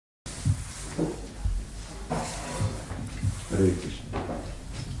Hare Krishna.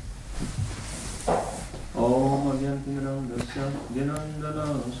 Om Agyantirandasya Gyanandana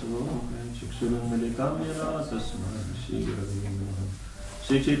Salokaya Chiksurundalitam Yana Tasmai Shri Gurave Namaha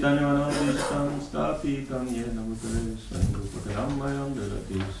Shri Chaitanya Manavishtam Stapitam Yena Bhutale Swayambhupakaram Mayam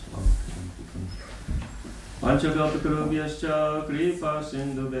Dadati Swampitam Panchakalpatarubhyascha Kripa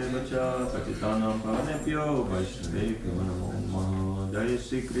Sindhu Bevacha Patitanam Pavanebhyo Vaishnavebhyo Namo Namaha Jai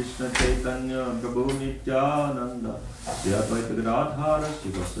Shri Krishna Chaitanya Prabhu Nityananda Shri Advaita Gadadhara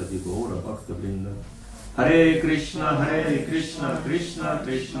Shivasati Gaura Bhakta Vrinda Hare Krishna Krishna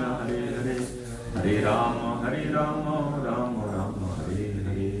Krishna Hare Hare Hare Rama Rama Rama Hare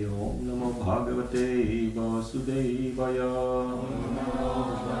Hare Om Namo Bhagavate Vasudevaya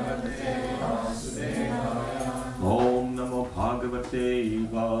Om Namo Bhagavate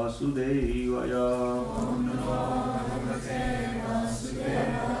Vasudevaya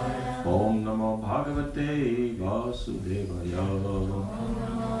Om Namo Bhagavate Vasudevaya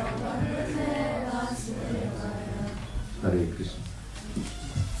Hare Krishna.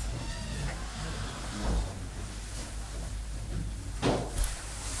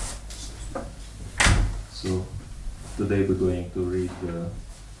 So today we're going to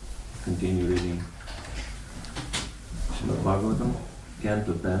continue reading Srimad Bhagavatam,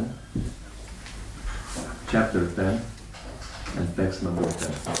 Canto 10, Chapter 10, and text number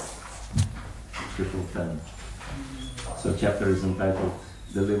 10, Triple 10. So chapter is entitled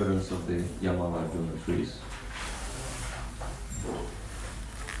Deliverance of the Yamavarjuna trees.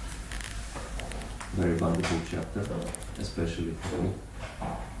 Very wonderful chapter, especially for me,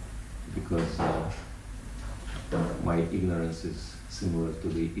 because my ignorance is similar to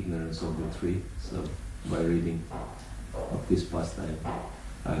the ignorance of the tree. So by reading of this pastime,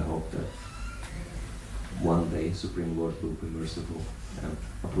 I hope that one day Supreme Lord will be merciful and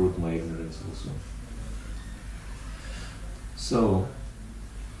uproot my ignorance also. So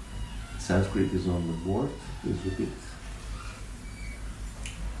Sanskrit is on the board. Please repeat.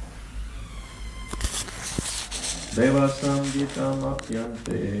 Deva Samgitam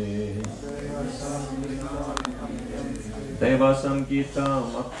Apyante Deva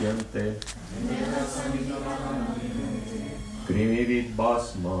Samgitam Apyante Krimivid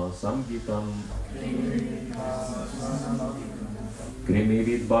Basma Samgitam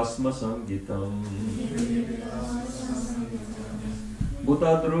Krimivid Basma Samgitam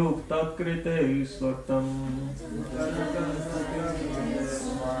Bhutadruk Tatkrite Swartam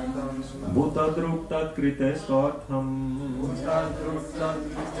Bhutadruk Tatkrite Swartam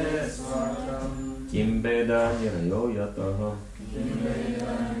Kim Veda Nirayo Yataha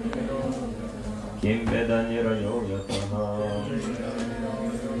Kim Veda Nirayo Yataha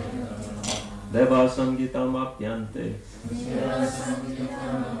Deva Samgitam Apyante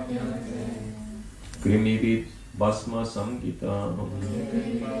Krimivid Basma Samgitam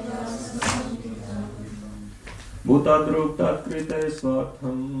Bhutadruk Tatkrite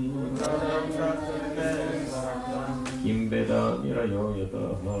Swartam Kim Veda Nirayo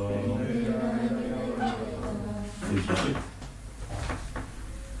Yataha.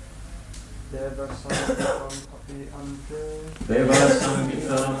 Deva Samgitam Apyante Deva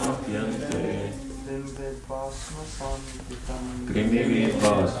Samgitam Apyante Krimivid Basma Samgitam Krimivid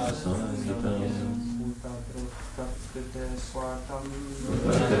Basma Samgitam Bhutadruk Tatkrite Swartam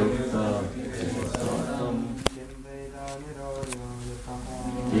Bhutadruk Tatkrite Swartam Kim Veda Nirayo Yataha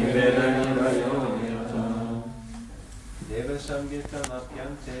Kim Veda Nirayo Yataha Deva Samgitam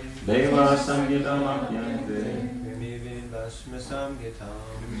Apyante Deva Samgitam Apyante Krimivid Basma Samgitam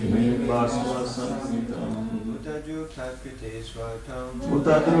Krimivid Basma Samgitam Bhutadruk Tatkrite Swartam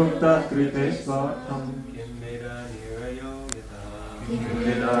Bhutadruk Tatkrite Swartam Kim Veda Nirayo Yataha Kim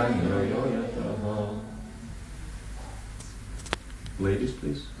Veda Nirayo Yataha. Ladies,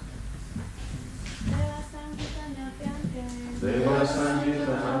 please. Deva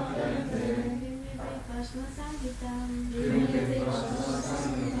Sangitam Apyante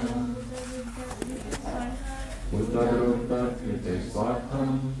Bhutadruk Tatkrite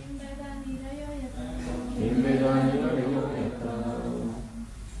Swartam Kim Veda Nirayo Yataha.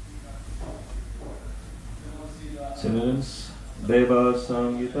 Synonyms. Deva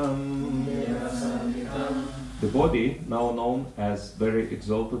Sangitam. The body, now known as very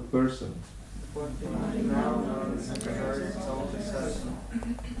exalted person,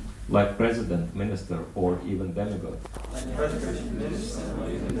 like president, minister, or even demigod.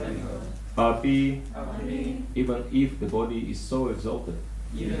 Api, even if the body is so exalted.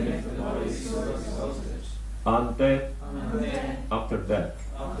 Ante, after death.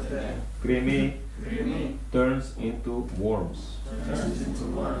 Krimi, turns into worms.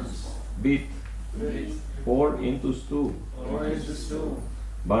 Bit, or into stool,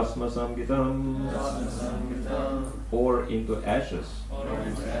 Bhasma Samgitam, or into ashes,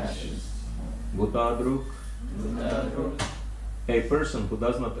 Bhutadruk, a person who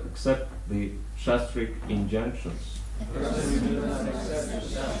does not accept the shastric injunctions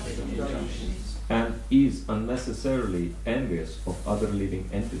and is unnecessarily envious of other living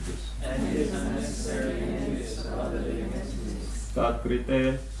entities. Tat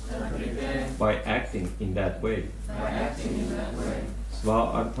krite, by acting in that way.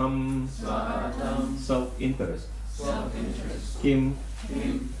 Sva-artham, self-interest. Kim,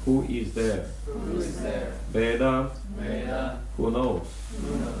 who is there. Veda, who knows.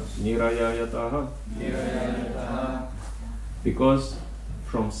 Nirayayataha, because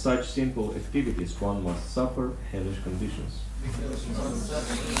from such simple activities one must suffer hellish conditions.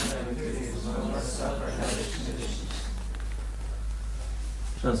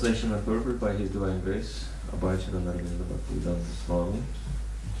 Translation and purport by His Divine Grace, Abhayacharya Narendra Bhaktivedanta Swami,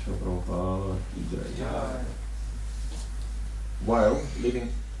 Srila Prabhupada Ki Jai. While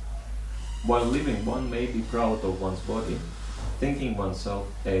living, one may be proud of one's body, thinking oneself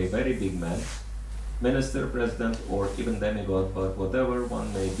a very big man, minister, president, or even demigod, but whatever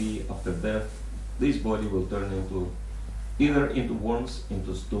one may be after death, this body will turn either into worms,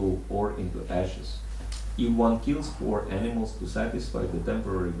 into stool, or into ashes. If one kills 4 animals to satisfy the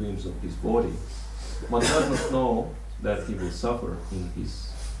temporary whims of his body, one does not know that he will suffer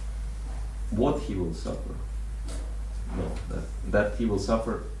what he will suffer. No, that he will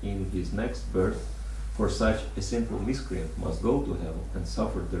suffer in his next birth, for such a sinful miscreant must go to hell and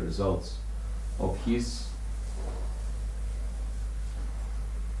suffer the results of his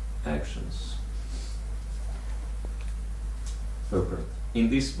actions. Purport. In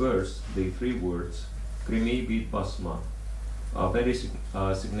this verse, the 3 words Krimi Vid Basma are very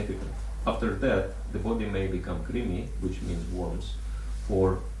significant. After death, the body may become krimi, which means worms,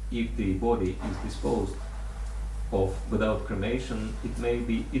 for if the body is disposed of without cremation, it may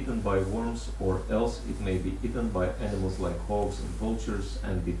be eaten by worms, or else it may be eaten by animals like hogs and vultures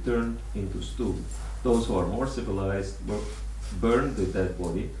and be turned into stew. Those who are more civilized burn the dead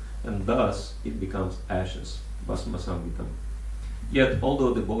body, and thus it becomes ashes, Bhasma Samgitam. Yet,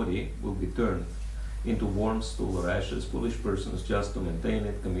 although the body will be turned into worms, stool, or ashes, foolish persons, just to maintain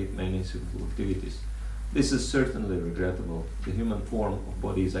it, commit many sinful activities. This is certainly regrettable. The human form of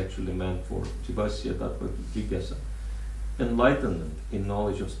body is actually meant for Jivasya Tattva Jigyasa, enlightenment in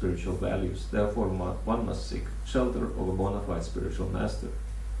knowledge of spiritual values. Therefore, one must seek shelter of a bona fide spiritual master.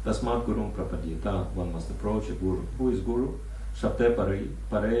 Tasmat Gurum Prapadyata, one must approach a guru. Who is guru? Shapte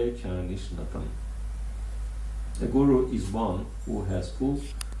Pare Chanishnatam. A guru is one who has full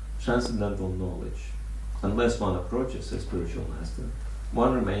transcendental knowledge. Unless one approaches a spiritual master,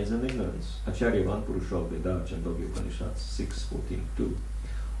 one remains in ignorance. Acharyavan Purusho Veda Chandogya Upanishads 6.14.2.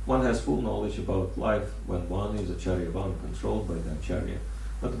 One has full knowledge about life when one is Acharyavan, controlled by the Acharya.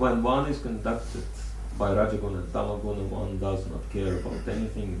 But when one is conducted by Rajaguna and Tamaguna, one does not care about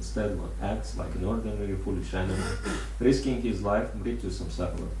anything. Instead, one acts like an ordinary foolish animal, risking his life, mrityu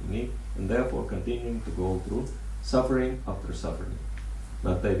samsara, and therefore continuing to go through suffering after suffering.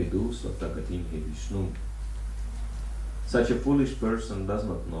 Natavidu Swatakatim he Vishnu. Such a foolish person does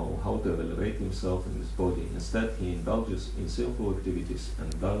not know how to elevate himself in this body. Instead, he indulges in sinful activities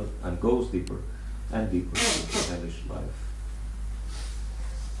and goes deeper and deeper into hellish life.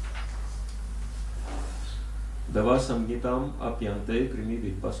 Dava Samgitam apyante krimi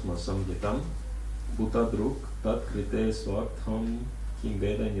vidbasma samgitam bhutadruk tat krite swartham kim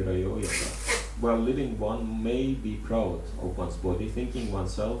veda nirayo yata. While living, one may be proud of one's body, thinking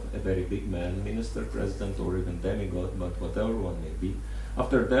oneself a very big man, minister, president, or even demigod, but whatever one may be,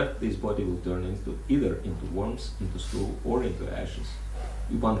 after death this body will turn either into worms, into stool, or into ashes.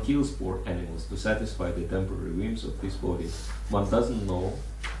 If one kills 4 animals to satisfy the temporary whims of this body, one doesn't know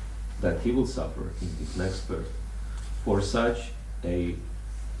that he will suffer in his next birth. For such a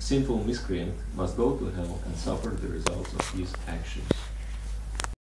sinful miscreant must go to hell and suffer the results of his actions.